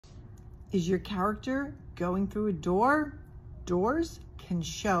Is your character going through a door? Doors can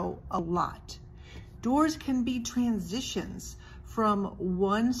show a lot. Doors can be transitions from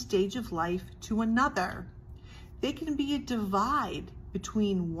one stage of life to another. They can be a divide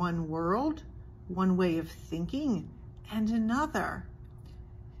between one world, one way of thinking, and another.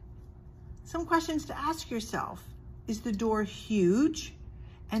 Some questions to ask yourself. Is the door huge?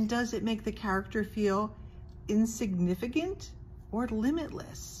 And does it make the character feel insignificant or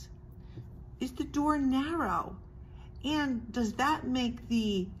limitless? Is the door narrow? And does that make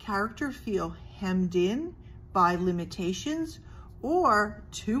the character feel hemmed in by limitations or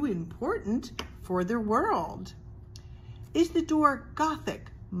too important for their world? Is the door gothic,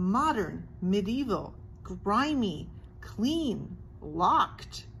 modern, medieval, grimy, clean,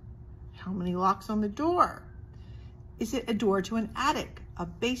 locked? How many locks on the door? Is it a door to an attic, a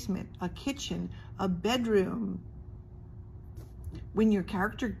basement, a kitchen, a bedroom? When your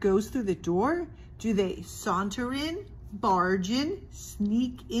character goes through the door, do they saunter in, barge in,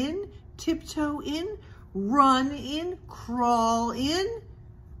 sneak in, tiptoe in, run in, crawl in?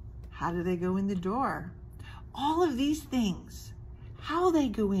 How do they go in the door? All of these things, how they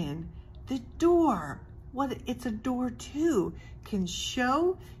go in, the door, what it's a door to, can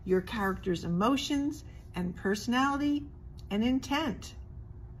show your character's emotions and personality and intent.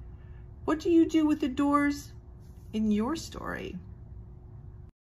 What do you do with the doors in your story?